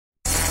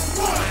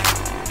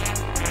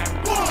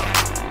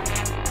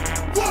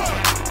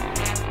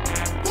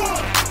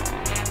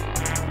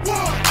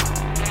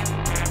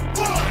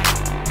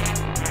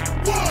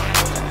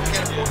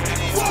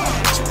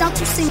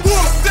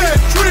Walk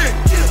that trick,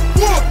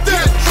 walk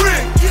that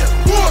trick,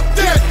 walk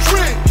that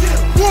trick,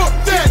 walk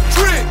that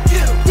trick,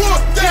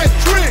 walk that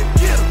trick,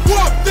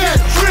 walk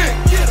that trick,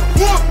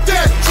 walk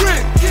that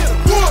trick,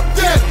 walk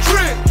that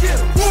trick,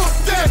 walk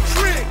that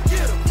trick,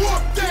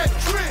 walk that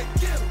trick,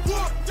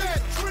 walk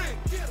that trick,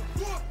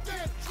 walk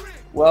that trick.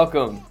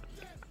 Welcome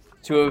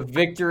to a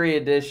victory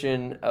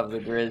edition of the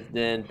Grizz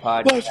Den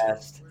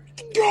podcast.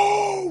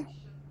 Go!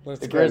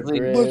 The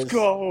Grizzlies Let's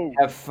go!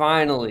 have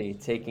finally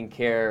taken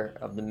care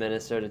of the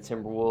Minnesota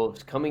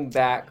Timberwolves, coming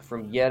back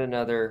from yet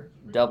another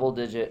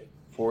double-digit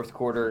fourth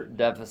quarter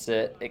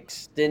deficit,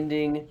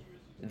 extending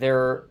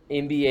their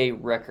NBA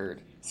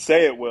record.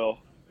 Say it, Will.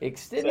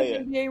 Extending Say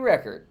it. NBA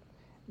record.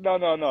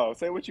 No.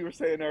 Say what you were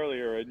saying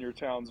earlier in your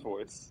town's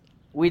voice.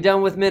 We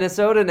done with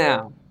Minnesota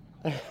now.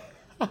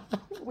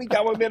 We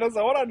got with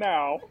Minnesota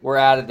now. We're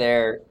out of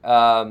there.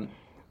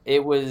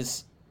 It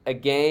was a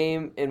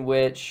game in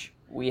which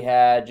we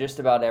had just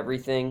about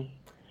everything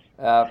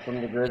from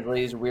the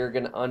Grizzlies. We're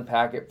going to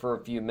unpack it for a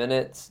few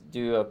minutes,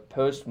 do a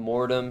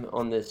post-mortem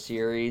on this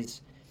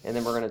series, and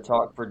then we're going to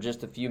talk for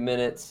just a few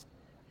minutes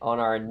on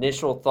our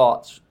initial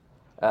thoughts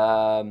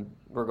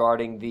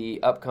regarding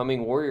the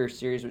upcoming Warriors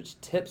series,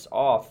 which tips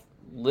off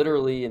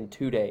literally in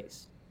 2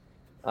 days.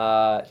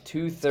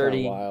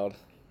 2:30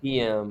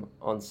 p.m.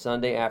 on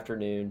Sunday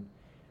afternoon.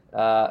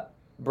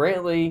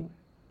 Brantley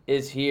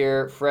is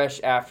here fresh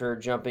after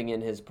jumping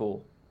in his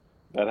pool.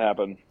 That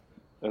happened.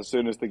 As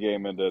soon as the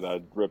game ended,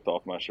 I ripped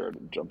off my shirt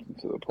and jumped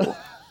into the pool.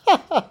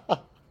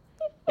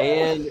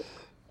 And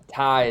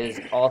Ty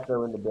is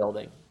also in the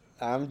building.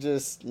 I'm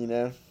just,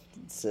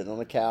 sitting on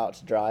the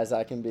couch, dry as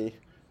I can be.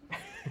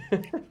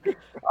 All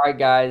right,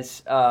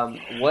 guys.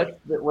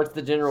 What's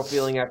the general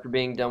feeling after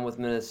being done with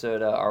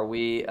Minnesota? Are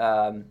we?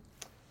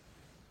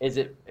 Is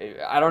it?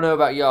 I don't know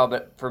about y'all,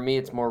 but for me,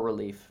 it's more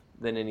relief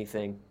than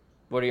anything.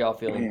 What are y'all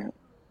feeling? Man.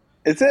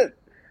 Is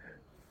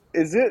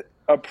it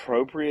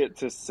appropriate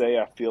to say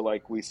I feel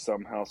like we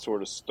somehow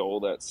sort of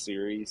stole that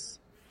series?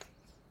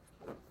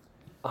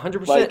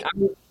 100%. Like,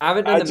 I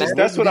haven't done the math.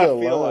 That's what I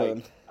feel alone.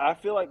 like. I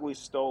feel like we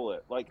stole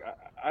it. Like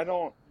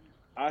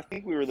I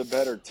think we were the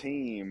better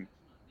team,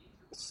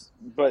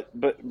 but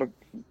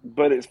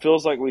it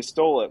feels like we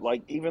stole it.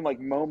 Like even like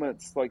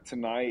moments like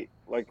tonight,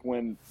 like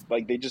when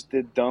like they just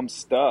did dumb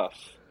stuff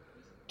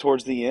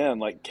towards the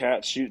end, like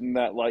Cat shooting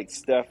that like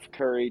Steph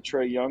Curry,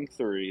 Trae Young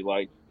three,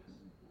 like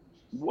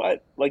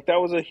what? Like that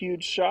was a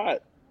huge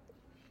shot.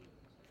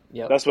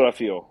 Yep. That's what I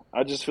feel.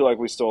 I just feel like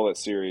we stole that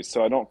series,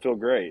 so I don't feel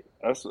great.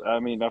 I'm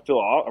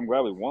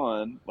glad we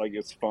won. Like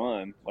it's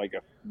fun.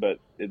 But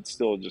it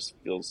still just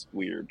feels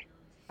weird.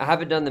 I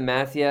haven't done the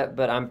math yet,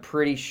 but I'm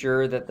pretty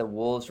sure that the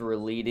Wolves were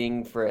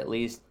leading for at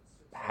least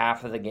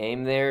half of the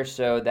game there.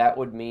 So that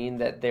would mean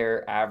that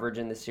their average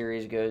in the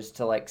series goes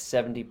to like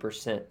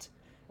 70%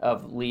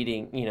 of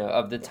leading,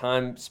 of the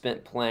time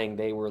spent playing,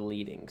 they were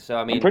leading. So,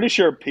 I mean, I'm pretty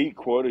sure Pete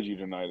quoted you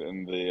tonight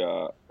in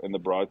the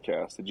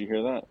broadcast. Did you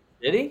hear that?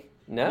 Did he?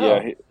 No.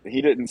 Yeah,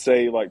 he didn't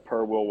say like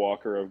per Will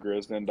Walker of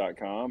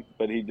GrizzDen.com,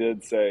 but he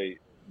did say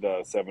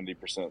the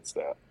 70%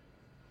 stat.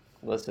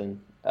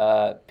 Listen,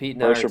 Pete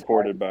and First I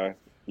reported by,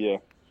 yeah.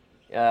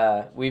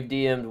 We've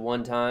DM'd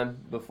one time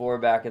before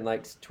back in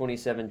like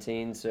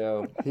 2017,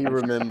 so. He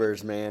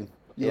remembers, man.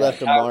 You Yeah.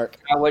 left a mark.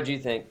 What'd you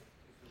think?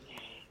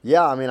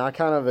 Yeah, I mean, I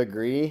kind of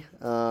agree.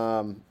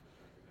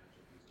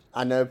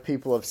 I know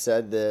people have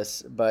said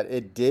this, but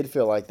it did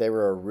feel like they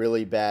were a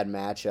really bad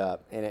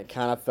matchup, and it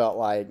kind of felt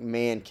like,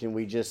 man, can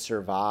we just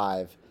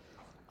survive?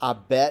 I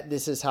bet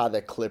this is how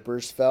the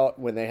Clippers felt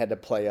when they had to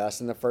play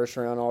us in the first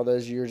round all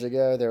those years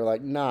ago. They were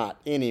like, not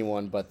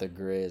anyone but the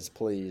Grizz,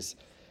 please.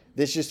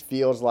 This just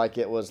feels like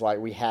it was like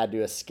we had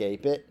to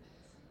escape it.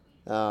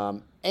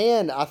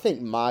 And I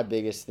think my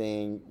biggest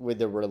thing with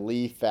the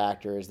relief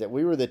factor is that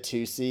we were the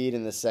 2 seed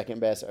and the second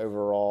best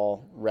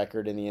overall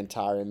record in the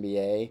entire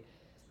NBA.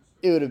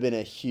 It would have been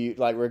a huge,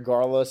 like,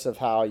 regardless of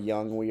how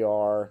young we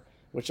are,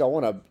 which I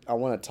want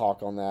to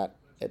talk on that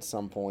at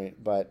some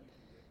point, but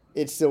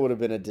it still would have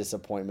been a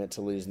disappointment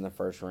to lose in the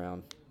first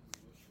round.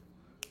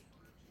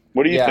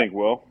 What do you think,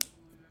 Will?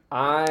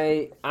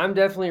 I'm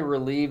definitely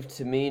relieved.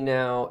 To me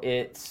now,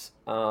 it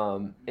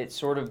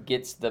sort of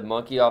gets the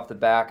monkey off the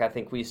back. I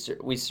think we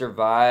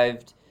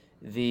survived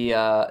the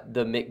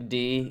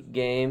McD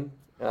game,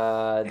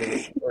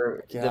 the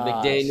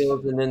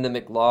McDaniels and then the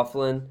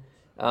McLaughlin.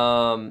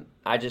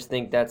 I just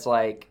think that's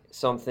like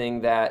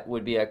something that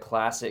would be a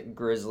classic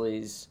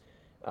Grizzlies,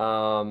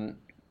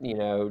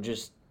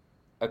 just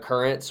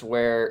occurrence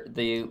where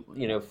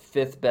the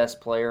fifth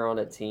best player on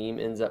a team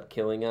ends up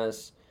killing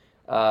us.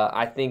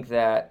 I think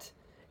that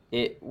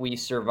we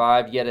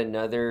survived yet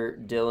another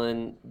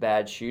Dillon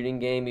bad shooting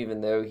game, even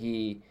though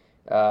he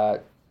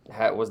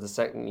was the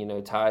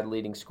second tied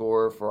leading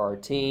scorer for our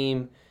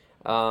team.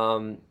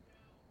 To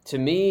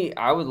me,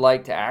 I would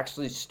like to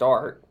actually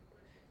start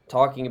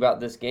talking about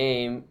this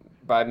game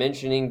by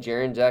mentioning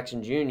Jaren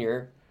Jackson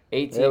Jr.,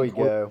 18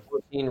 points,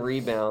 14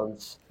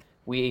 rebounds.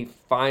 We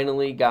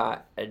finally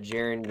got a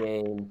Jaren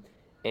game,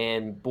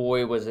 and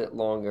boy, was it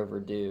long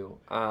overdue.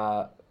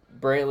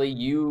 Brantley,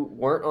 you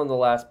weren't on the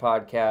last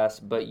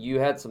podcast, but you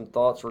had some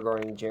thoughts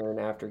regarding Jaren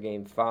after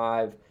Game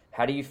 5.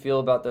 How do you feel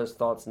about those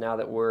thoughts now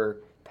that we're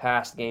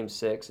past Game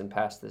 6 and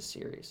past this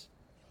series?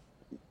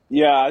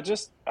 Yeah,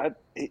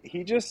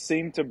 he just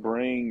seemed to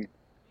bring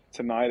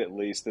tonight at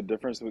least the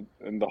difference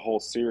in the whole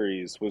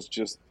series was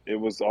just it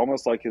was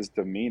almost like his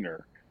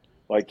demeanor.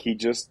 Like he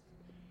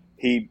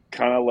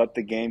kind of let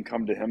the game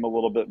come to him a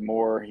little bit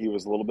more. He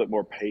was a little bit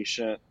more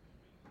patient.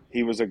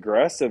 He was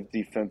aggressive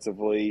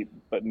defensively,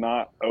 but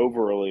not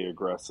overly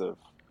aggressive.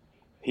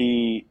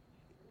 He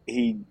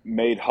he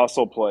made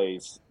hustle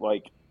plays.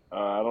 Like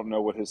I don't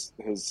know what his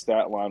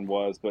stat line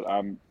was, but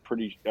I'm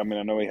pretty. I mean,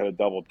 I know he had a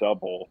double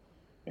double,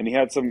 and he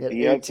had some. He had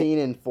He had some. 18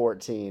 and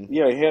 14.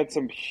 Yeah, he had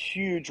some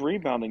huge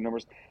rebounding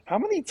numbers. How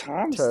many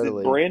times did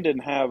Totally. Brandon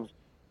have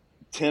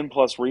 10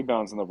 plus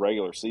rebounds in the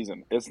regular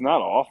season? It's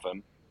not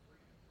often,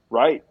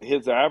 right?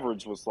 His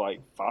average was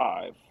like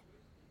 5.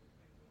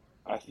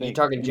 I You think.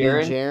 talking You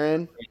mean Jaren?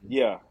 Jaren?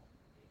 Yeah,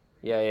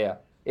 Yeah.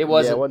 It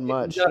Yeah, it wasn't. wasn't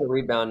He's much. not a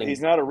rebounding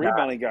he's not a guy.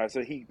 rebounding guy,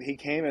 so he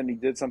came in, he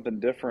did something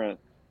different.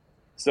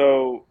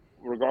 So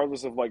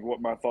regardless of like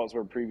what my thoughts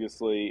were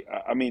previously,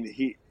 I mean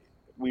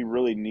we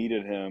really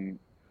needed him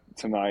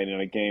tonight in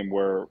a game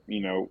where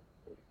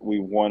we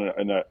won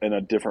in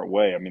a different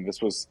way. I mean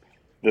this was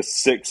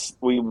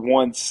we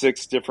won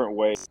 6 different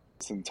ways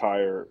this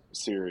entire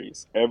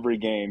series. Every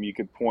game you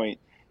could point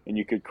and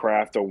you could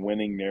craft a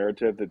winning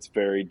narrative that's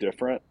very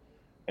different,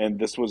 and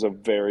this was a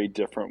very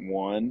different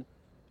one.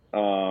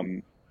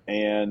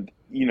 And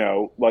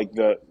like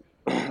the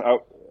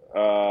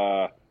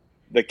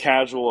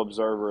casual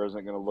observer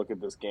isn't going to look at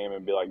this game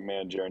and be like,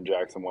 "Man, Jaren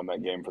Jackson won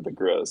that game for the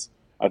Grizz."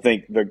 I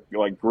think the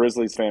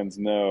Grizzlies fans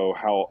know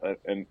how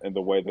and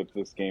the way that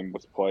this game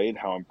was played,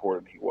 how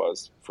important he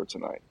was for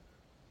tonight.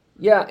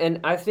 Yeah, and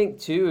I think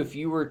too, if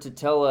you were to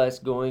tell us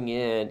going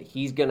in,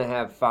 he's going to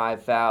have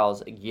 5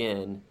 fouls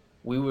again,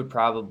 we would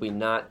probably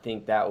not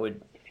think that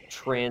would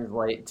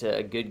translate to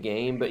a good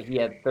game. But he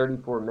had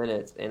 34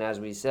 minutes, and as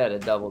we said, a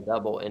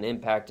double-double and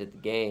impacted the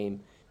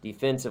game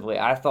defensively.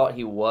 I thought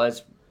he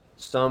was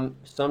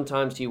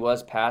sometimes he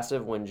was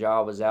passive when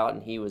Ja was out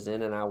and he was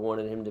in, and I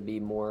wanted him to be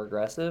more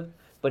aggressive.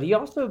 But he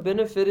also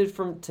benefited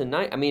from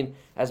tonight. I mean,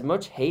 as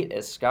much hate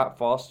as Scott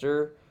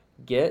Foster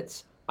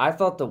gets, I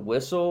thought the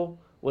whistle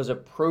was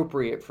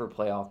appropriate for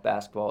playoff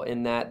basketball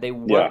in that they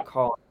Yeah, weren't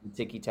calling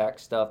ticky tack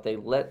stuff. They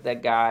let the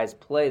guys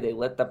play. They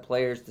let the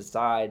players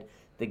decide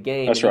the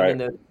game. that's And even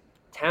right. though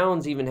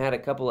Towns even had a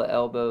couple of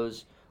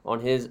elbows on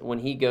his when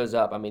he goes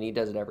up, I mean, he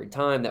does it every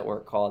time that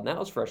weren't called, and that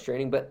was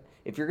frustrating. But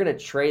if you're going to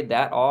trade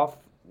that off,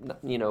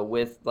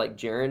 with like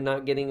Jaren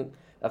not getting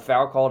a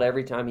foul called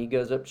every time he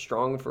goes up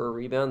strong for a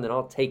rebound, then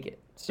I'll take it.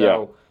 Yeah,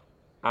 So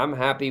I'm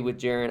happy with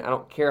Jaren. I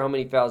don't care how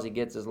many fouls he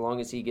gets as long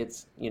as he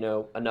gets,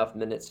 enough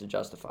minutes to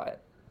justify it.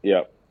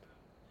 yeah,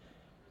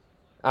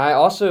 I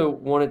also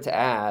wanted to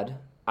add,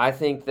 I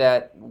think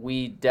that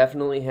we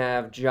definitely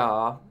have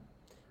Ja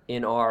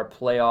in our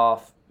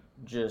playoff,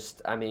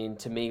 just, I mean,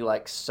 to me,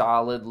 like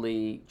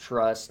solidly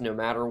trust no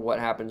matter what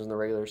happens in the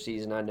regular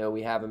season. I know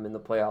we have him in the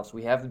playoffs.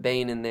 We have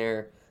Bane in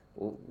there.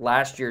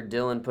 Last year,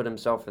 Dylan put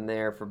himself in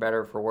there for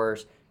better or for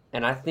worse.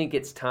 And I think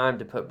it's time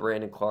to put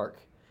Brandon Clark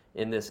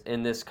in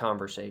this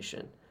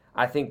conversation.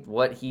 I think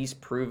what he's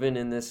proven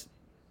in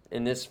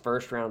this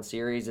first round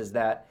series is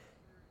that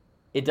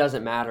it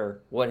doesn't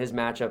matter what his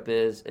matchup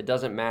is. It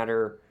doesn't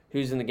matter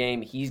who's in the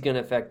game. He's going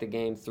to affect the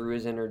game through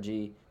his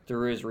energy,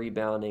 through his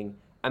rebounding.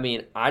 I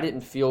mean, I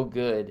didn't feel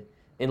good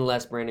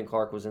unless Brandon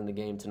Clark was in the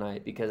game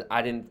tonight because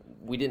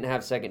we didn't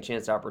have second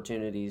chance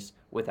opportunities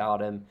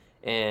without him,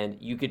 and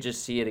you could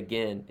just see it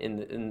again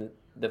in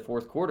the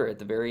fourth quarter at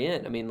the very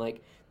end. I mean,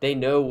 like they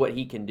know what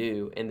he can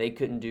do, and they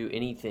couldn't do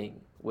anything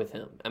with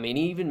him. I mean,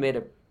 he even made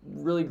a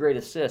really great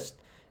assist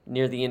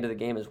near the end of the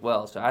game as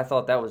well. So I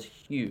thought that was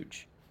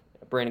huge.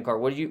 Brandon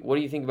Clark, what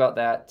do you think about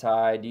that,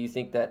 Ty? Do you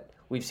think that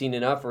we've seen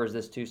enough, or is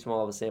this too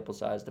small of a sample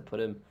size to put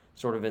him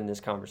sort of in this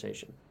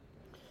conversation?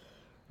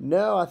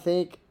 No, I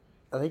think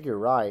you're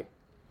right.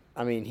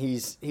 I mean,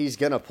 he's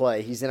gonna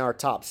play. He's in our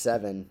top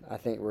 7, I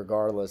think,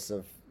 regardless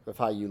of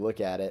how you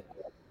look at it.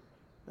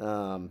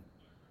 Um,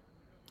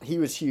 he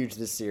was huge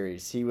this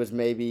series. He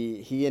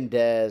and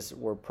Dez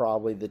were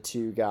probably the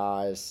 2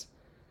 guys.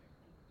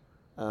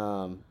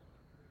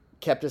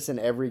 Kept us in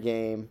every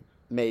game.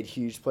 Made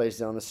huge plays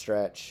down the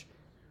stretch.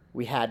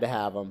 We had to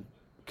have him.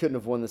 Couldn't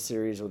have won the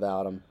series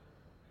without him.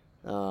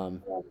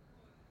 Um,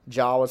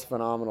 Ja was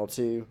phenomenal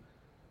too.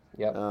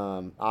 Yep.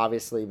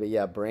 Obviously, but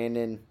yeah,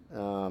 Brandon.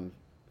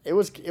 It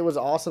was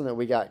awesome that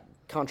we got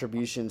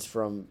contributions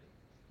from.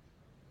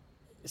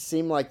 It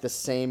seemed like the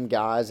same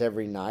guys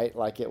every night.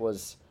 Like it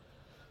was,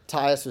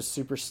 Tyus was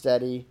super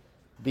steady.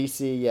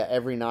 BC, yeah,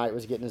 every night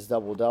was getting his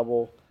double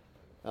double.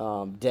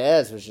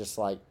 Dez was just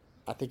like,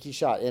 I think he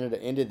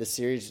ended the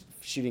series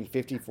shooting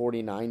 50,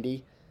 40,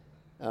 90.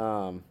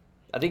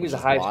 I think he was Which a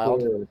is high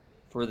wild. scorer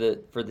for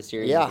the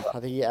series. Yeah, as well. I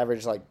think he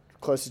averaged like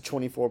close to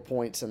 24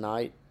 points a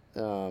night,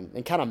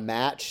 and kind of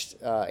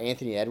matched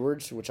Anthony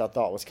Edwards, which I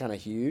thought was kind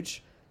of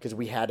huge. because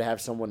we had to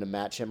have someone to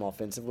match him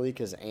offensively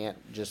because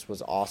Ant just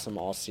was awesome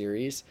all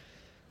series.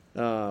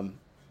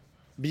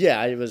 But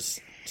yeah, it was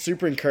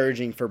super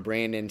encouraging for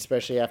Brandon,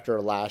 especially after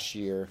last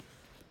year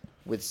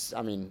with,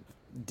 I mean,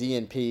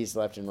 DNPs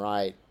left and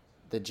right.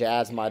 The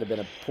Jazz might have been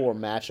a poor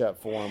matchup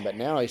for him, but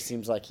now he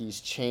seems like he's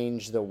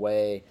changed the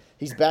way.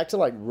 He's back to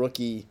like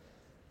rookie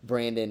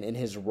Brandon in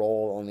his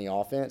role on the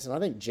offense, and I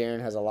think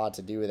Jaren has a lot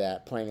to do with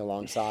that, playing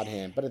alongside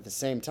him. But at the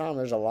same time,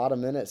 there's a lot of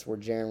minutes where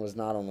Jaren was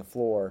not on the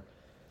floor,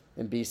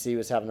 and BC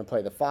was having to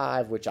play the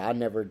 5, which I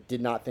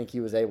did not think he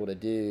was able to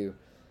do.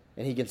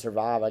 And he can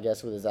survive, I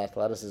guess, with his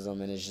athleticism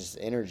and his just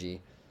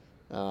energy.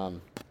 But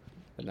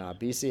no,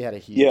 BC had a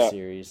huge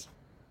series.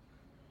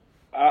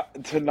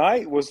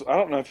 Tonight was, I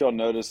don't know if y'all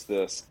noticed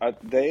this.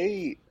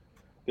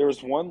 There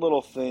was one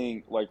little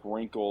thing like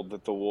wrinkled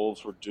that the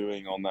Wolves were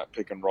doing on that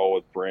pick and roll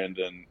with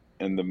Brandon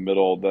in the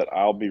middle that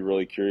I'll be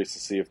really curious to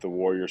see if the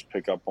Warriors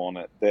pick up on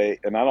it.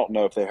 And I don't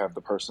know if they have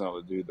the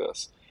personnel to do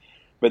this,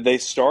 but they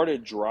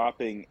started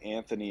dropping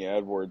Anthony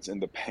Edwards in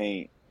the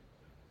paint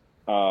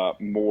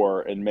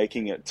more and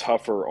making it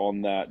tougher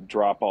on that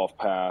drop-off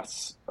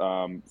pass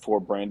for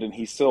Brandon.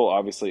 He still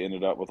obviously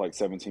ended up with like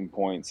 17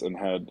 points and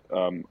had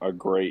a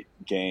great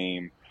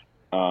game.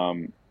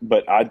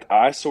 But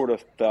I sort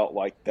of felt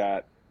like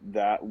that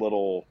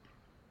little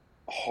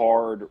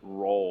hard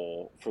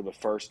roll for the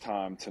first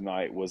time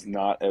tonight was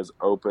not as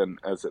open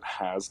as it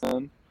has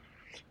been.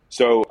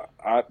 So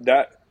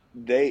that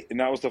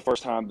was the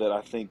first time that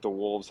I think the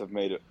Wolves have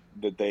made it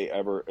that they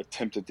ever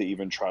attempted to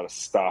even try to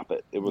stop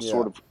it. It was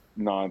sort of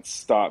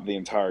nonstop the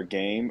entire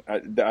game.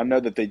 I know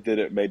that they did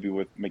it maybe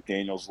with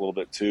McDaniels a little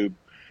bit too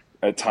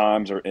at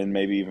times, and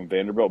maybe even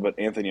Vanderbilt, but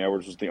Anthony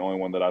Edwards was the only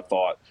one that I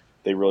thought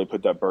they really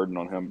put that burden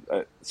on him.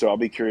 So I'll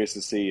be curious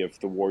to see if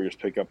the Warriors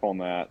pick up on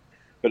that.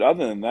 But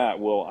other than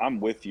that, Will, I'm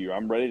with you.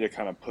 I'm ready to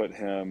kind of put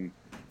him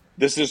 –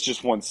 this is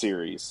just one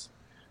series.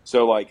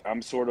 So, like,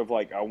 I'm sort of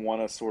like I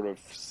want to sort of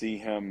see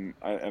him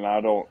 – and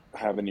I don't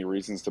have any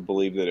reasons to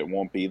believe that it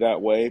won't be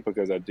that way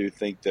because I do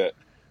think that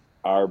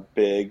our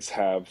bigs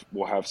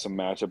will have some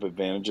matchup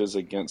advantages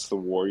against the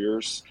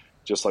Warriors,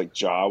 just like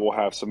Ja will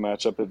have some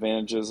matchup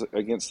advantages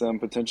against them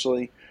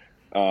potentially.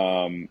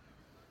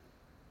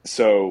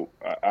 So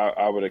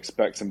I would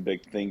expect some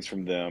big things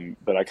from them,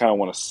 but I kind of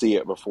want to see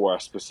it before I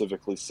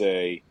specifically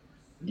say,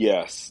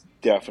 yes,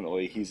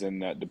 definitely he's in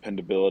that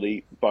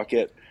dependability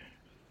bucket.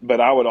 But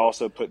I would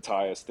also put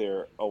Tyus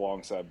there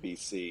alongside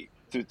BC.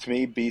 To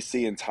me,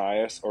 BC and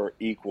Tyus are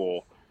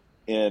equal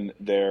in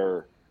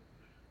their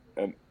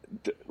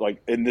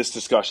in this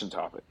discussion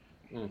topic.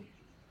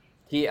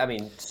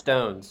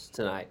 Stones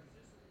tonight.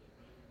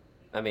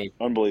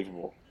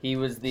 Unbelievable. He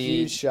was the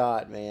huge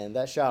shot, man.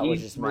 That shot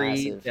was just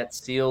massive. That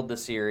sealed the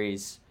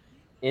series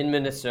in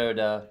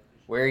Minnesota,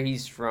 where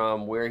he's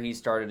from, where he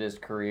started his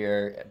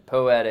career,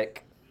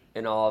 poetic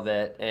and all of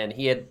it. And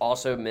he had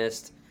also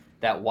missed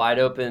that wide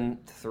open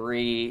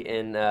 3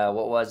 in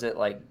what was it,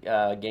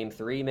 game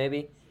 3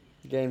 maybe?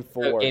 Game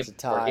 4 to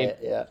tie it,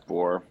 yeah.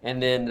 4.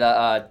 And then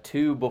the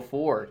 2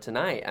 before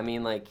tonight.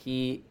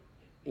 He,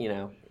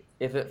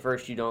 if at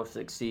first you don't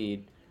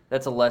succeed,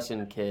 that's a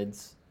lesson,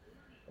 kids.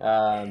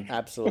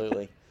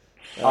 Absolutely.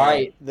 All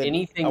right.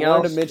 Anything else? I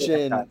wanted to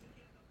mention,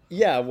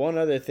 one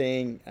other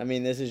thing.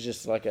 This is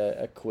just like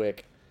a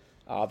quick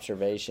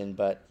observation,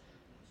 but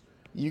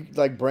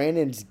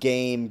Brandon's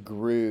game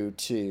grew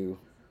too.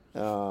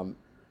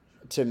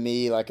 To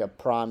me, like a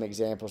prime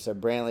example. So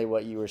Brantley,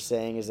 what you were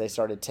saying is they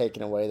started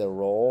taking away the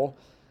role.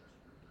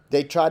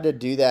 They tried to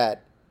do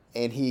that,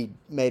 and he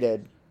made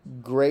a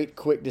great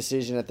quick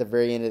decision at the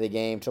very end of the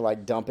game to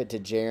dump it to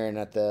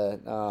Jaren at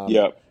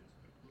the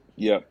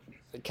Yep.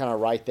 Kind of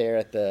right there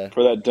at the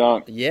for that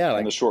dunk. Yeah,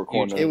 in the short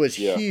corner. It was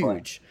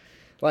huge.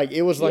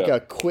 It was a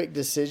quick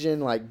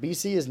decision.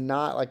 BC is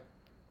not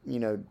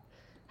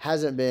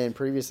hasn't been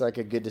previously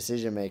a good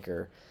decision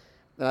maker.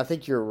 And I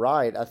think you're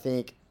right. I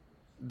think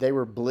they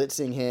were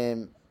blitzing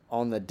him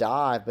on the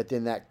dive, but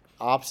then that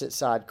opposite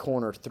side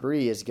corner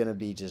 3 is going to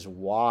be just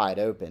wide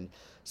open.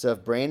 So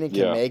if Brandon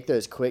can make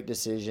those quick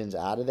decisions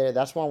out of there,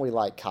 that's why we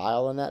like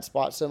Kyle in that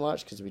spot so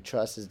much, because we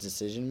trust his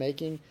decision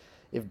making.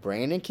 If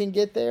Brandon can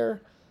get there,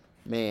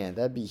 man,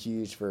 that'd be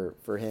huge for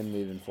him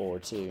moving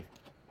forward too.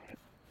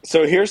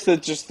 So here's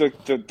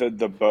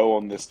the bow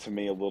on this to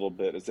me a little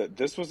bit is that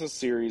this was a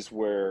series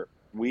where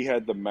we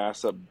had the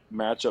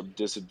matchup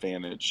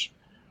disadvantage.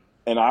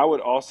 And I would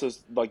also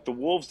the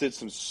Wolves did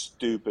some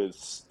stupid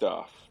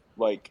stuff.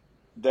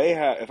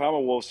 If I'm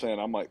a Wolves fan,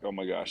 I'm like, oh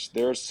my gosh,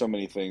 there's so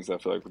many things I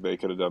feel like they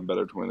could have done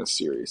better to win this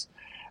series.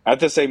 At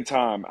the same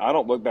time, I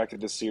don't look back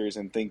at this series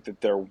and think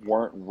that there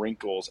weren't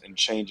wrinkles and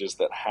changes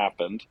that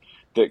happened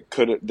it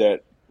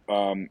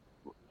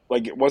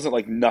wasn't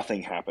like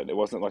nothing happened. It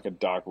wasn't like a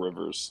Doc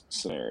Rivers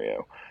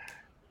scenario.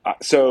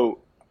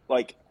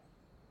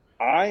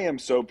 I am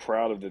so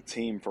proud of the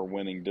team for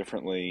winning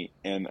differently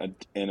and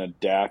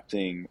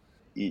adapting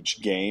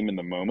each game in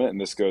the moment. And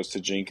this goes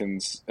to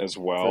Jenkins as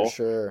well, for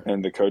sure,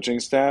 and the coaching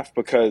staff,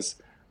 because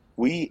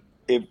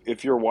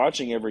if you're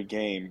watching every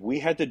game, we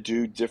had to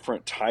do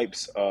different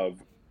types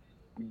of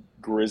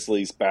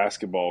Grizzlies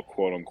basketball,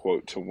 quote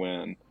unquote, to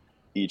win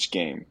each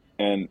game.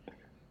 And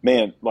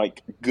man,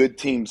 like good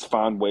teams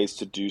find ways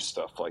to do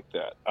stuff like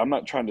that. I'm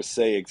not trying to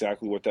say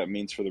exactly what that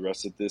means for the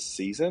rest of this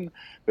season,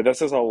 but that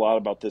says a lot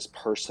about this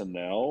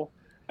personnel.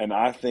 And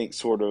I think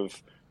sort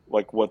of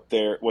like what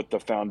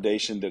the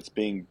foundation that's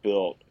being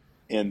built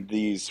in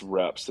these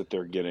reps that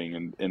they're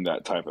getting in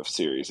that type of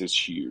series is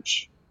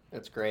huge.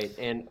 That's great.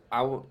 And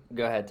I will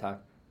go ahead, Ty.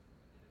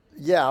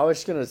 Yeah, I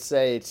was gonna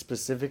say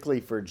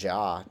specifically for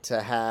Ja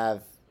to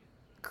have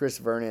Chris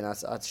Vernon.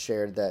 I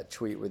shared that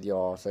tweet with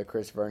y'all. So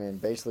Chris Vernon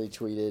basically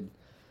tweeted,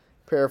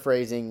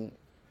 paraphrasing,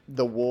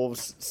 the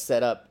Wolves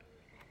set up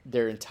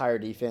their entire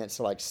defense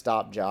to like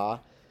stop Ja,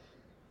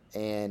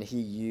 and he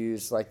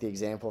used like the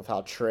example of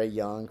how Trae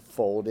Young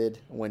folded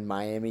when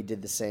Miami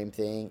did the same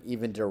thing.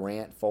 Even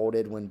Durant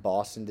folded when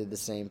Boston did the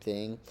same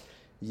thing.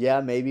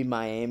 Yeah, maybe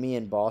Miami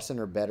and Boston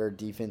are better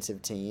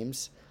defensive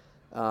teams,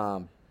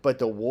 but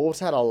the Wolves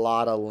had a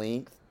lot of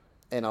length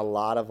and a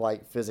lot of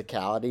like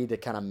physicality to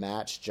kind of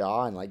match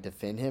Ja and like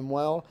defend him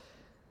well.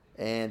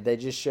 And they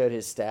just showed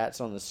his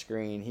stats on the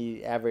screen.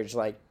 He averaged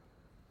like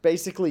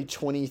basically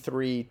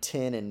 23,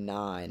 10, and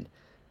 9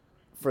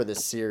 for the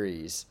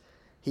series.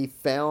 He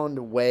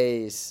found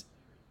ways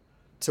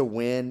to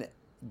win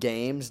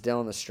games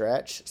down the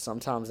stretch.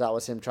 Sometimes that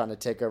was him trying to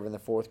take over in the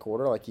fourth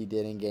quarter like he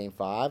did in Game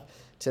 5.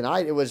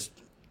 Tonight it was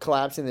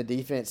collapsing the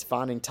defense,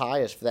 finding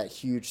Tyus for that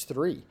huge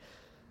three.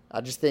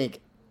 I just think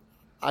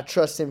I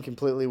trust him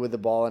completely with the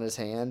ball in his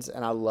hands,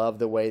 and I love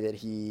the way that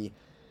he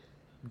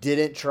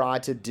didn't try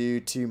to do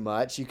too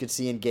much. You could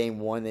see in Game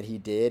 1 that he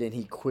did, and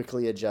he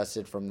quickly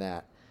adjusted from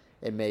that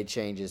and made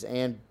changes.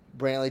 And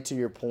Brantley, to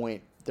your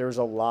point, there was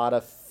a lot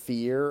of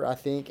fear, I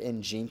think,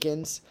 in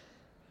Jenkins.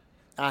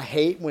 I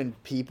hate when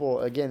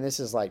people, again, this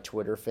is like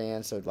Twitter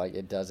fans, so like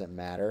it doesn't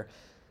matter.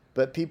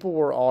 But people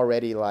were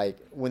already like,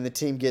 when the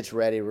team gets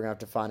ready, we're going to have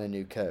to find a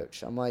new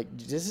coach. I'm like,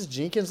 this is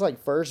Jenkins'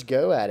 like first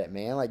go at it,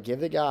 man. Like,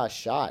 give the guy a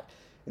shot.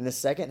 In the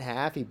second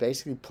half, he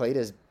basically played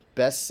his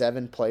best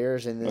 7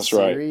 players in this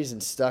series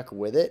and stuck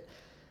with it.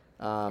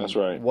 That's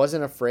right.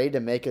 Wasn't afraid to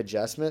make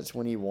adjustments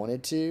when he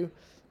wanted to.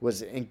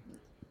 Was,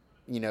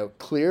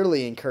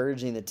 clearly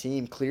encouraging the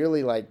team.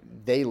 Clearly, like,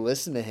 they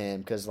listen to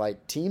him because,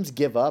 like, teams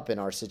give up in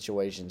our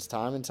situations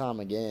time and time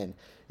again.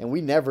 And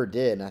we never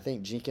did. And I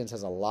think Jenkins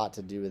has a lot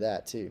to do with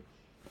that, too.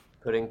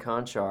 Put in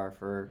Conchar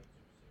for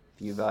a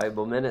few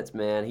valuable minutes,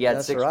 man. He had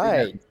That's 6 right.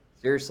 rebounds.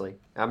 Seriously.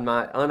 I'm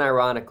not,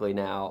 unironically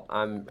now,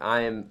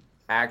 I am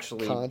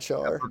actually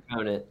Conchar. a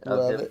proponent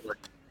Love of him.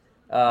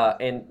 it.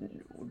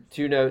 And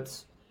 2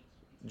 notes.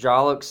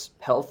 Ja looks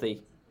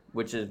healthy,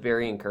 which is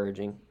very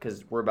encouraging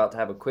because we're about to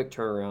have a quick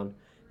turnaround.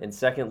 And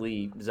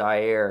secondly,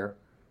 Zaire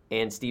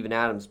and Steven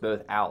Adams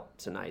both out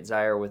tonight.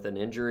 Zaire with an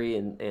injury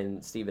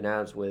and Steven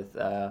Adams with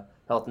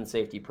health and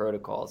safety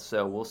protocols.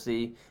 So we'll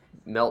see.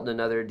 Melton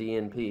another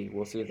DNP.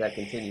 We'll see if that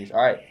continues.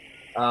 All right.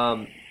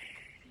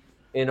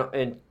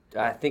 And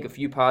I think a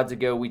few pods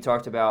ago we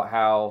talked about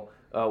how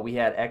we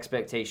had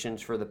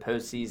expectations for the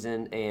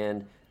postseason,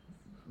 and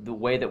the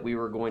way that we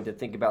were going to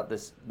think about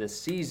this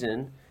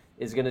season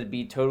is going to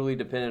be totally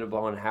dependent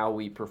upon how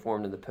we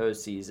performed in the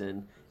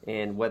postseason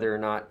and whether or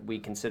not we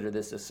consider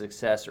this a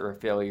success or a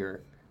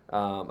failure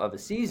of a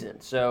season.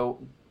 So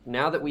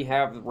now that we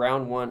have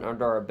round 1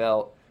 under our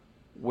belt,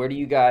 where do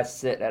you guys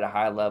sit at a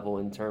high level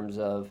in terms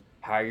of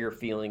how you're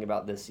feeling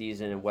about this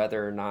season and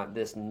whether or not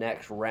this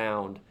next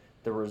round,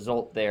 the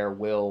result there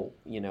will,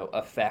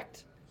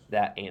 affect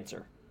that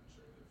answer?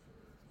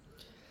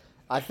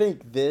 I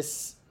think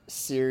this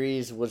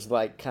series was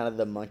like kind of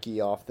the monkey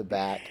off the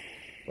back,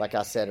 like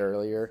I said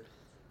earlier.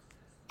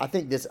 I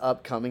think this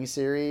upcoming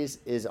series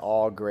is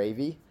all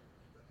gravy.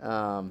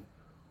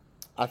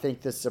 I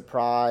think the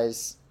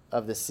surprise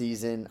of the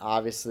season,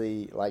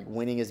 obviously, like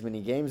winning as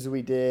many games as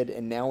we did,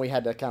 and now we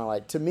had to kind of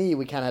like, to me,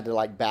 we kind of had to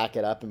like back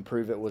it up and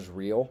prove it was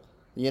real,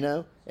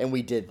 and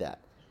we did that.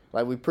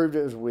 Like, we proved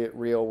it was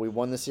real. We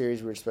won the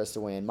series we were supposed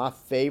to win. My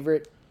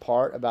favorite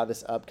part about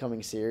this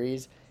upcoming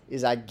series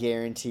is I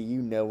guarantee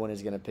you no one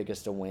is going to pick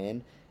us to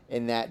win,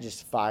 and that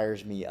just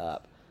fires me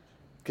up.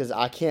 Because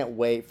I can't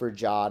wait for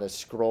Ja to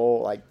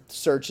scroll, like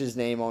search his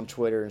name on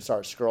Twitter and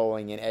start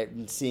scrolling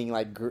and seeing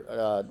like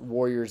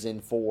Warriors in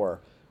 4,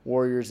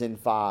 Warriors in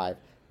 5.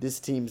 This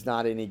team's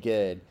not any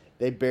good.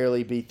 They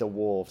barely beat the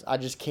Wolves. I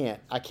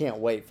can't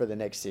wait for the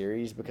next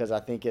series because I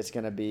think it's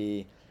going to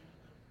be,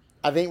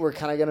 I think we're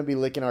kind of going to be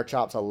licking our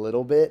chops a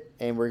little bit,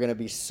 and we're going to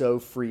be so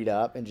freed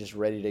up and just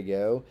ready to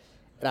go.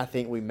 And I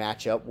think we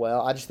match up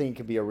well. I just think it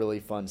could be a really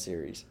fun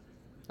series.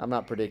 I'm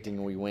not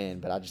predicting we win,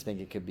 but I just think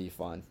it could be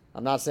fun.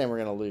 I'm not saying we're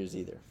going to lose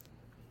either.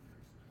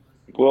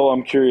 Well,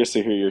 I'm curious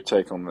to hear your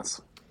take on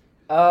this.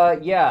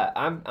 Yeah,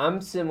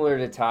 I'm similar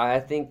to Ty. I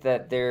think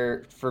that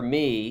for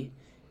me,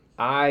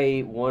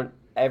 I want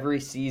every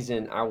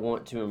season I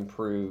want to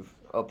improve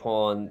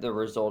upon the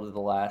result of the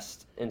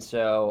last. And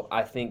so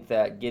I think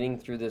that getting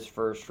through this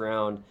first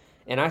round,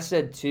 and I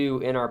said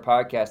too in our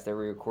podcast that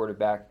we recorded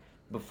back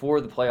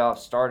before the playoffs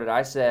started,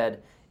 I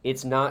said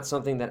it's not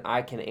something that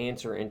I can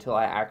answer until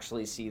I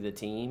actually see the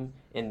team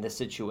and the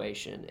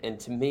situation. And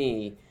to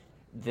me,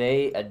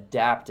 they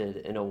adapted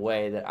in a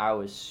way that I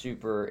was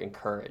super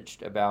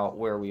encouraged about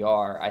where we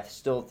are. I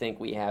still think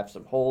we have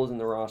some holes in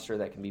the roster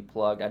that can be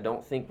plugged. I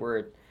don't think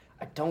we're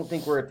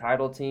a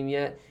title team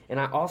yet. And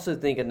I also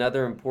think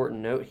another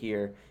important note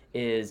here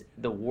is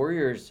the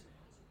Warriors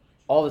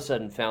all of a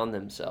sudden found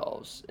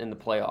themselves in the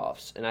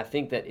playoffs. And I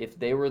think that if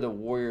they were the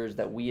Warriors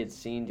that we had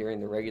seen during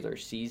the regular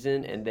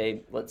season and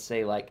they, let's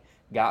say, like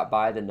got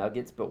by the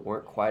Nuggets but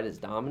weren't quite as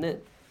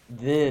dominant,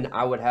 then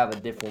I would have a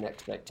different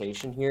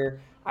expectation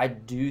here. I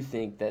do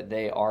think that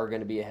they are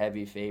going to be a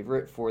heavy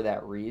favorite for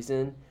that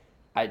reason.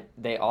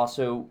 They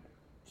also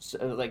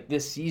like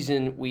this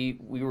season we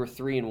were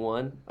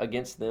 3-1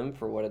 against them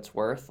for what it's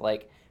worth.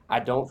 Like I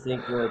don't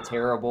think we're a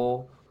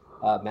terrible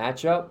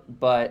matchup,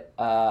 but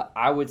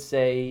I would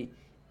say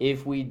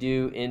if we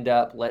do end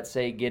up, let's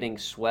say, getting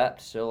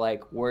swept, so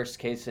like worst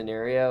case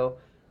scenario,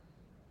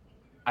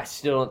 I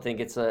still don't think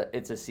it's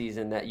a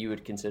season that you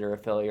would consider a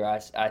failure.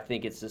 I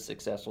think it's a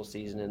successful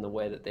season in the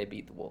way that they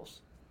beat the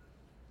Wolves.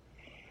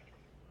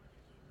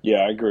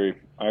 Yeah, I agree.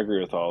 I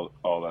agree with all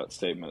that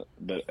statement,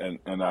 but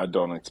and I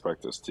don't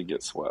expect us to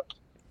get swept.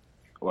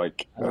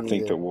 Like I I don't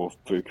think either. that we'll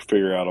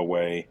figure out a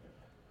way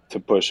to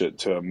push it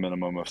to a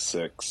minimum of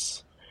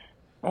 6.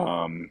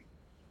 And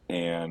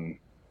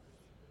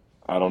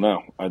I don't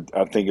know.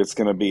 I think it's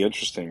going to be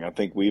interesting. I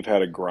think we've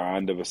had a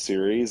grind of a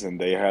series, and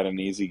they had an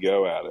easy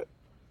go at it.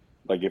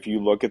 Like if you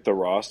look at the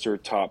roster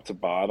top to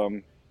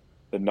bottom,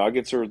 the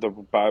Nuggets were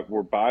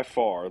by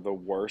far the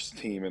worst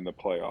team in the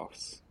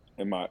playoffs.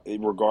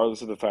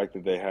 Regardless of the fact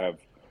that they have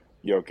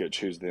Jokic,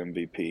 who's the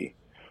MVP,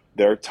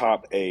 their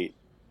top 8,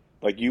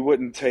 like you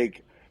wouldn't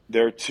take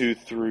their 2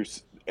 through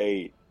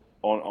 8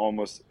 on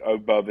almost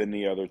above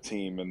any other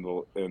team in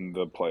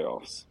the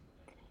playoffs.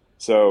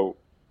 So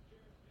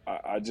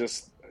I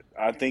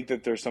think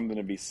that there's something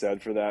to be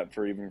said for that,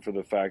 for even for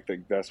the fact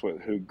that that's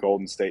who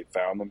Golden State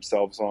found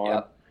themselves on.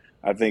 Yep.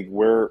 I think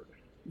we're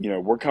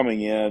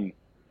coming in,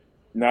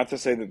 not to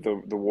say that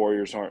the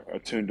Warriors aren't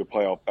attuned to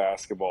playoff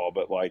basketball,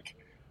 but like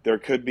there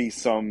could be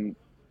some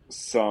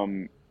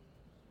physicality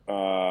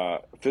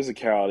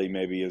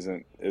maybe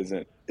isn't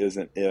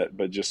it,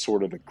 but just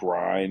sort of the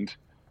grind.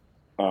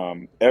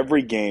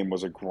 Every game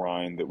was a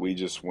grind that we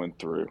just went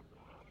through.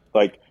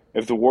 Like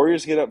if the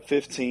Warriors get up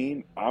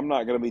 15, I'm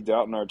not going to be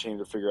doubting our team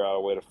to figure out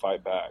a way to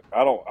fight back.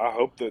 I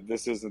hope that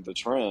this isn't the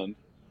trend,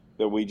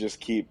 that we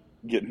just keep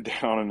getting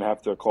down and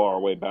have to claw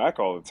our way back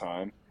all the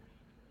time.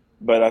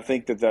 But I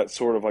think that that's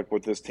sort of like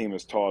what this team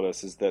has taught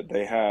us, is that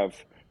they have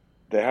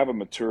a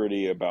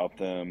maturity about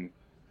them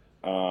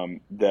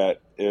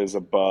that is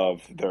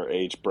above their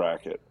age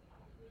bracket,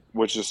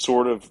 which is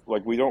sort of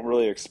like we don't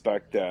really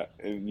expect that.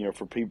 And,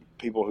 for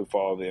people who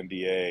follow the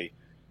NBA,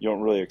 you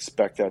don't really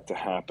expect that to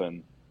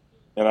happen.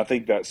 And I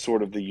think that's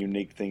sort of the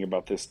unique thing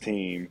about this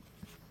team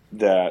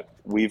that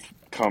we've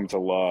come to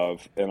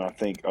love, and I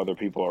think other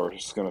people are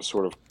just going to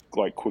sort of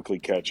like quickly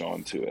catch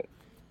on to it.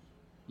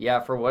 Yeah,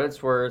 for what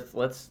it's worth,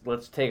 let's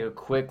take a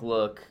quick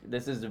look.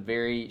 This is a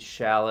very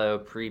shallow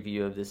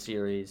preview of the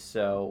series,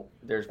 so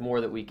there's more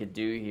that we could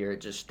do here.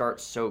 It just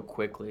starts so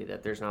quickly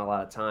that there's not a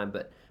lot of time.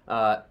 But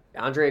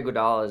Andre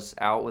Iguodala is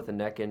out with a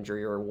neck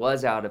injury, or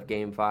was out of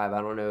Game 5.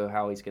 I don't know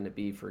how he's going to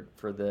be for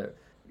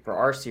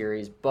our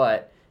series,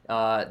 but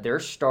they're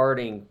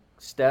starting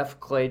Steph,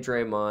 Clay,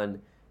 Draymond,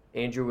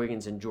 Andrew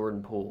Wiggins, and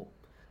Jordan Poole.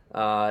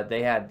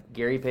 They had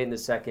Gary Payton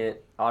II,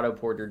 Otto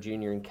Porter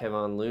Jr., and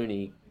Kevon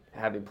Looney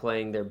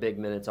playing their big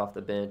minutes off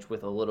the bench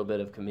with a little bit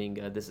of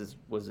Kuminga.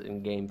 Was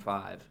in Game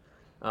 5.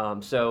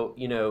 So,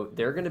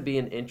 they're going to be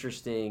an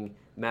interesting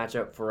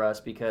matchup for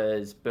us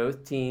because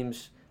both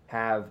teams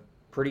have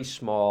pretty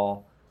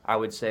small, I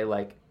would say,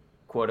 like,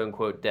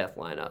 quote-unquote death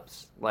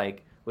lineups.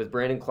 Like, with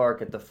Brandon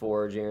Clark at the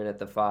 4, Jaren at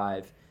the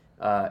 5,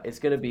 it's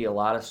going to be a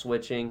lot of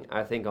switching,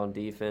 I think, on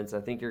defense. I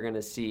think you're going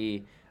to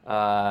see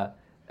a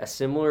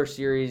similar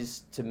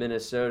series to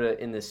Minnesota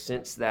in the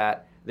sense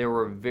that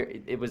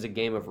it was a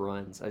game of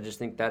runs. I just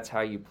think that's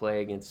how you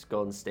play against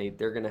Golden State.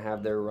 They're going to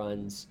have their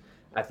runs.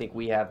 I think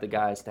we have the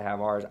guys to have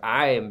ours.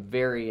 I am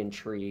very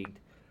intrigued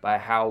by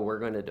how we're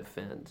going to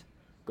defend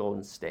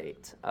Golden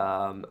State.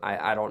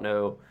 I don't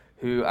know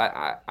who.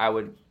 I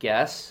would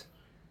guess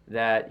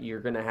that you're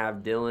going to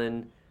have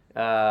Dylan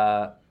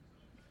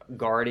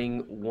guarding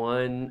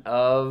one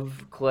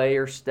of Clay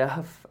or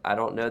Steph. I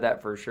don't know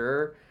that for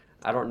sure.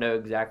 I don't know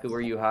exactly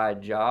where you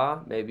hide Ja,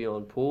 maybe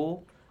on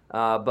Poole.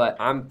 But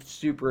I'm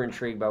super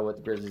intrigued by what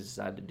the Grizzlies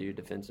decide to do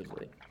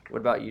defensively. What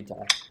about you,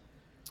 Ty?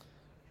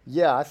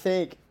 Yeah, I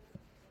think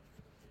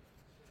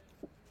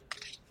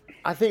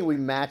we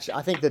match.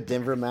 I think the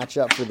Denver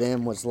matchup for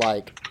them was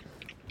like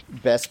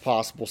best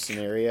possible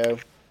scenario.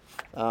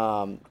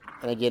 And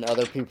again,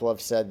 other people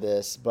have said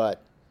this,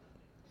 but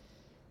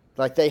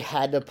like they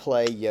had to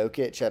play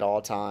Jokic at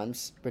all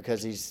times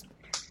because he's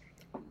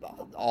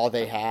all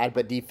they had.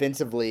 But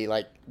defensively,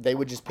 like they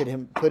would just put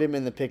him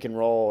in the pick and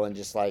roll and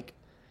just like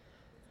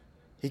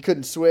he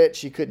couldn't switch,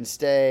 he couldn't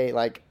stay.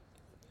 Like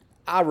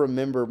I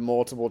remember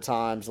multiple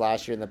times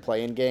last year in the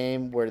play-in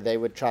game where they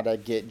would try to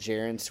get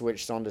Jaren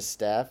switched onto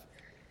Steph,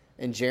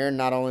 and Jaren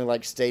not only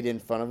like stayed in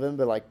front of him,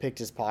 but like picked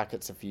his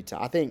pockets a few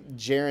times. I think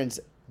Jaren's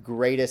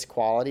greatest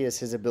quality is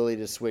his ability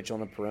to switch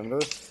on the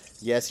perimeter.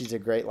 Yes, he's a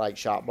great like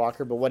shot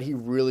blocker, but what he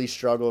really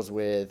struggles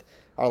with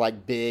are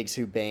like bigs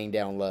who bang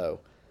down low.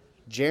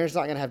 Jaren's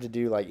not going to have to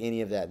do like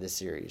any of that this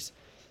series.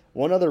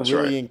 One other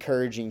really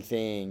encouraging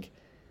thing.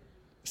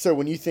 So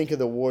when you think of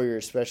the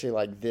Warriors, especially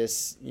like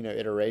this,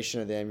 iteration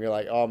of them, you're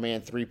like, oh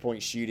man,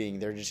 3-point shooting.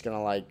 They're just going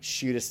to like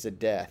shoot us to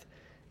death.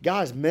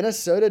 Guys,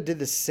 Minnesota did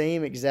the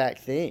same exact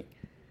thing.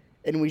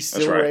 And we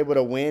still were able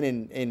to win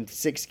in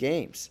 6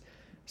 games.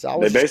 So I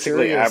was They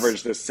basically curious.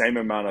 averaged the same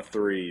amount of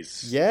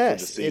threes for the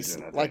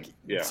season, I think.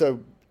 So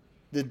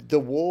the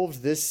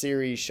Wolves this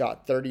series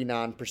shot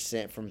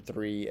 39% from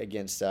 3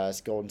 against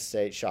us. Golden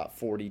State shot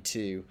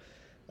 42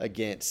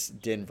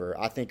 against Denver.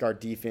 I think our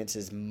defense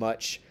is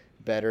much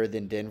better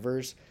than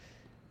Denver's,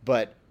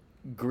 but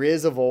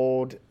Grizz of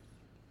old,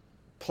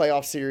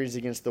 playoff series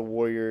against the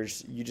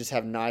Warriors, you just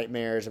have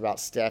nightmares about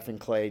Steph and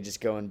Clay just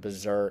going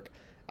berserk.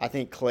 I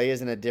think Clay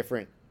is in a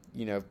different,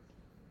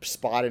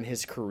 spot in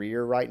his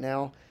career right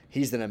now.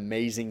 He's an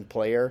amazing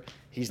player.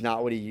 He's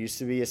not what he used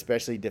to be,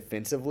 especially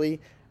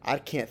defensively. I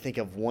can't think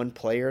of one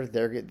player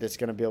that's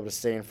going to be able to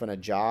stay in front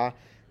of Ja.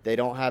 They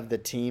don't have the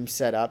team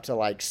set up to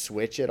like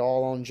switch it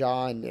all on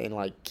Ja and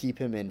like keep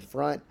him in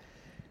front.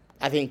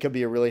 I think it could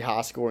be a really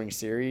high-scoring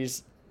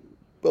series.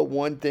 But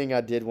one thing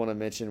I did want to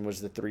mention was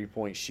the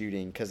 3-point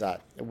shooting, because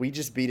we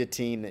just beat a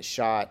team that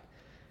shot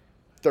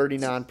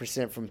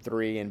 39% from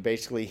 3 and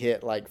basically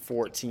hit like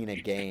 14 a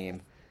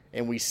game,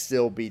 and we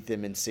still beat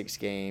them in 6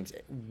 games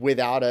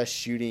without us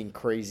shooting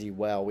crazy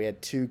well. We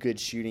had 2 good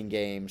shooting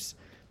games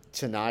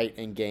tonight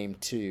in game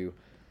 2.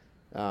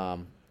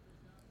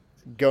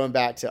 Going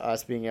back to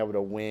us being able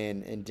to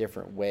win in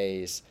different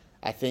ways,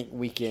 I think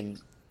we can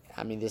 –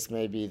 I mean, this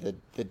may be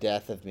the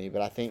death of me,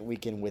 but I think we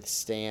can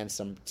withstand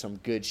some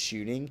good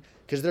shooting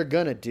because they're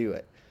going to do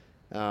it.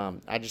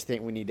 I just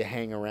think we need to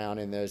hang around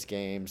in those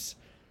games.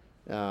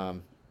 But,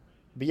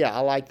 yeah, I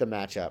like the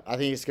matchup. I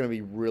think it's going to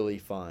be really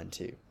fun,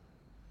 too.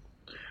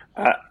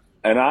 I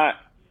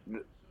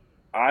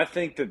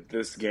think that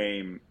this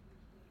game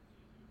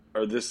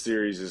or this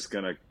series is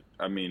going to –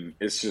 I mean,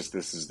 this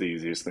is the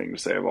easiest thing to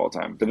say of all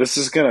time. But this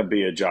is going to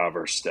be a Ja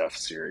versus Steph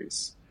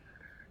series.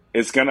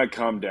 It's going to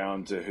come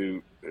down to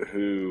who,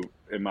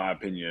 in my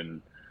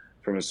opinion,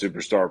 from a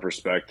superstar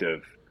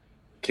perspective,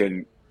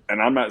 can –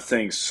 and I'm not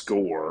saying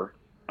score.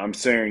 I'm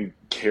saying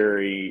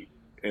carry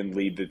and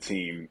lead the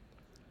team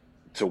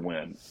to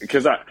win.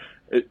 Because,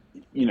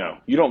 you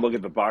don't look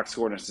at the box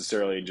score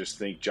necessarily and just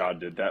think Ja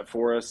did that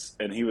for us.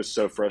 And he was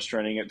so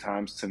frustrating at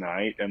times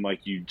tonight. And,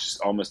 you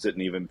just almost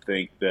didn't even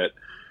think that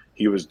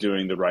he was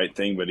doing the right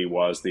thing, but he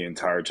was the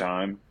entire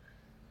time.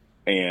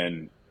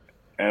 And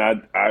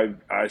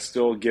I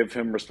still give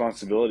him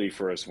responsibility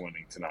for us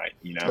winning tonight.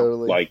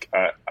 Totally.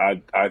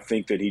 I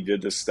think that he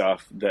did the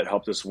stuff that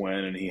helped us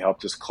win, and he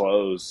helped us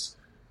close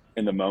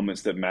in the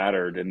moments that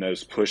mattered in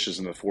those pushes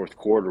in the fourth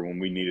quarter when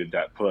we needed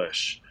that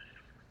push.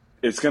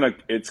 It's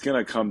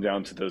gonna come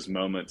down to those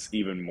moments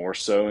even more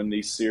so in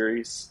these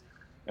series,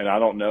 and I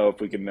don't know if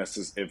he can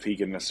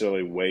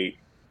necessarily wait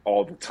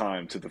all the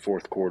time to the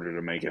fourth quarter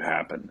to make it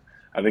happen.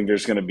 I think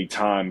there's going to be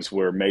times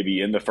where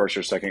maybe in the first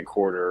or second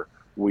quarter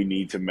we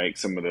need to make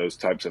some of those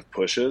types of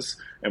pushes,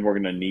 and we're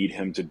going to need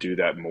him to do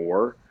that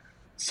more.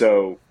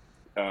 So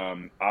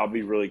I'll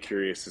be really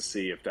curious to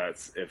see if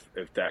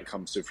that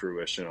comes to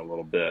fruition a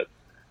little bit,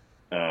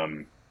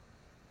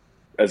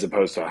 as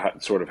opposed to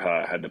sort of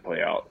how it had to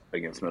play out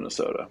against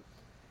Minnesota.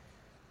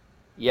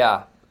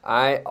 Yeah.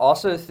 I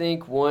also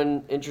think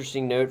one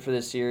interesting note for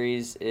this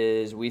series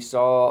is we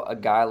saw a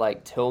guy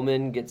like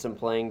Tillman get some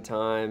playing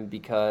time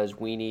because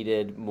we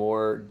needed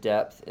more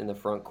depth in the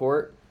front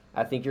court.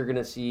 I think you're going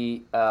to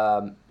see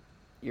that,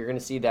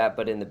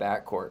 but in the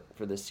backcourt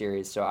for this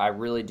series. So I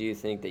really do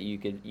think that you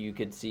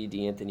could see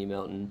DeAnthony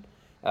Melton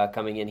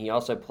coming in. He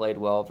also played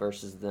well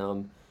versus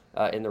them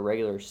in the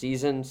regular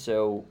season.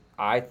 So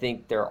I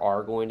think there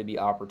are going to be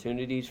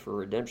opportunities for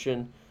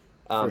redemption,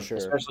 for sure.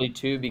 Especially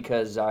too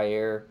because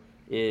Zaire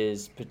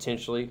is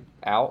potentially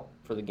out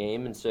for the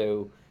game, and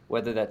so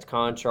whether that's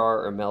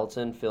Conchar or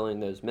Melton filling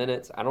those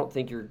minutes, I don't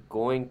think you're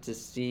going to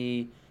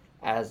see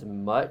as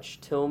much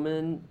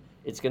Tillman.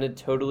 It's going to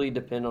totally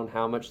depend on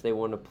how much they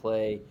want to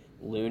play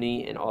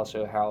Looney and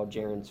also how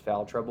Jaren's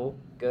foul trouble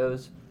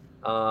goes.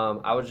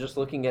 I was just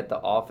looking at the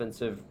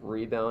offensive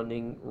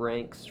rebounding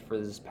ranks for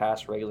this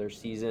past regular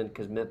season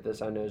because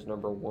Memphis I know is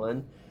number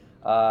 1.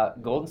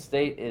 Golden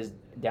State is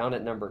down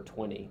at number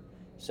 20.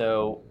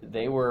 So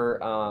they were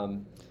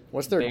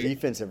what's their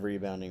defensive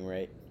rebounding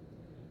rate?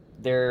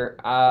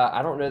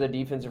 I don't know the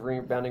defensive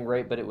rebounding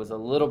rate, but it was a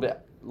little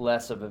bit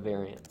less of a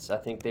variance. I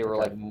think they were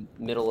like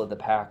middle of the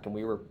pack, and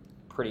we were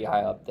pretty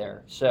high up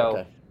there.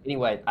 So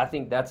anyway, I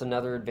think that's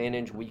another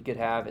advantage we could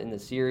have in the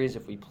series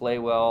if we play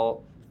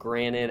well.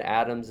 Granted,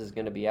 Adams is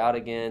going to be out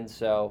again.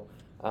 So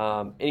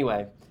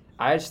anyway,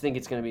 I just think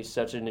it's going to be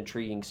such an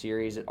intriguing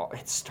series. It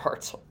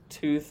starts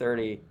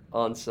 2:30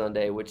 on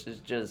Sunday, which is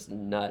just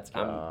nuts.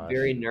 I'm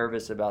very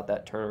nervous about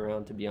that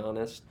turnaround, to be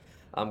honest.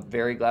 I'm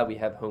very glad we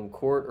have home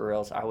court, or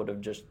else I would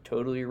have just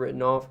totally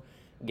written off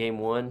Game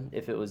 1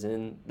 if it was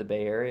in the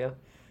Bay Area.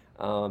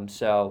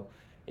 So,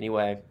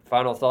 anyway,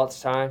 final thoughts,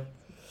 Ty?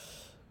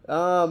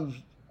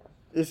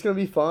 It's gonna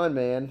be fun,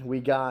 man.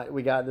 We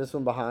got this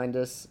one behind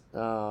us.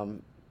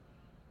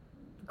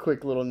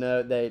 Quick little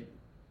note: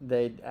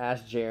 they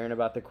asked Jaren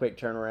about the quick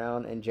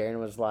turnaround, and Jaren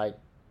was like,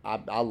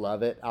 "I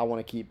love it. I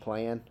want to keep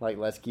playing. Like,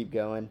 let's keep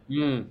going."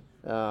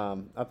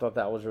 I thought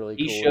that was really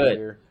cool He to should.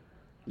 hear.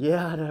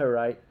 Yeah, I know,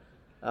 right?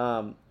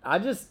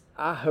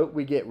 I hope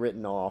we get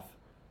written off,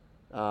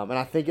 and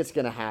I think it's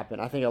gonna happen.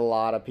 I think a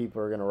lot of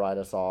people are gonna write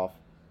us off.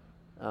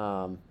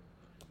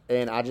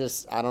 And I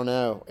don't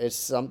know.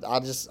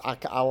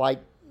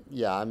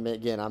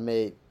 I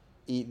may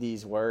eat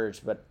these words,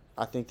 but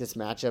I think this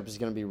matchup is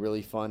going to be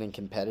really fun and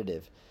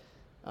competitive.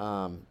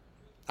 I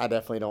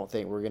definitely don't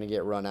think we're going to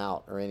get run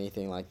out or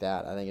anything like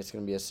that. I think it's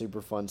going to be a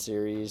super fun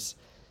series,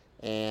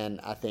 and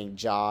I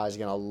think Ja is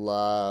going to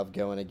love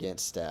going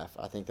against Steph.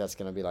 I think that's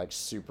going to be like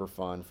super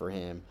fun for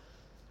him.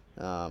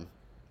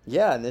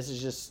 Yeah, and this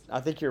is just,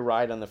 I think you're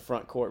right on the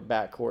front court,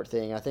 back court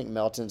thing. I think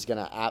Melton's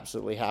going to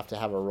absolutely have to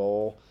have a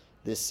role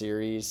this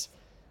series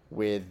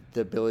with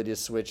the ability to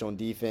switch on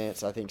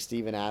defense. I think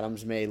Steven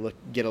Adams may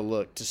get a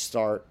look to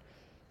start.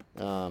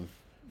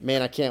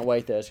 Man, I can't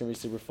wait, though. It's going to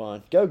be super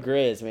fun. Go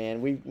Grizz,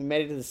 man. We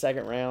made it to the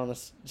second round.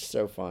 It's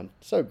so fun.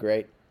 So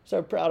great.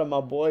 So proud of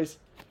my boys.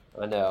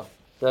 I know.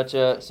 Such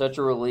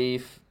a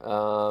relief.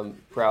 Proud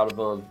of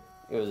them.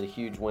 It was a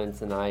huge win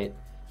tonight.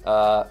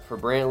 For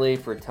Brantley,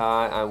 for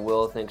Ty, I'm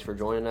Will. Thanks for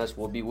joining us.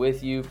 We'll be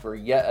with you for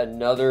yet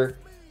another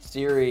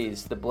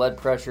series. The blood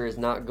pressure is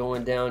not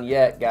going down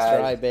yet, guys.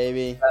 That's right,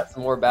 baby. We've got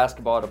some more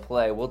basketball to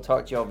play. We'll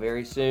talk to y'all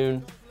very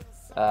soon.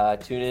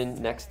 Tune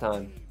in next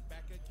time.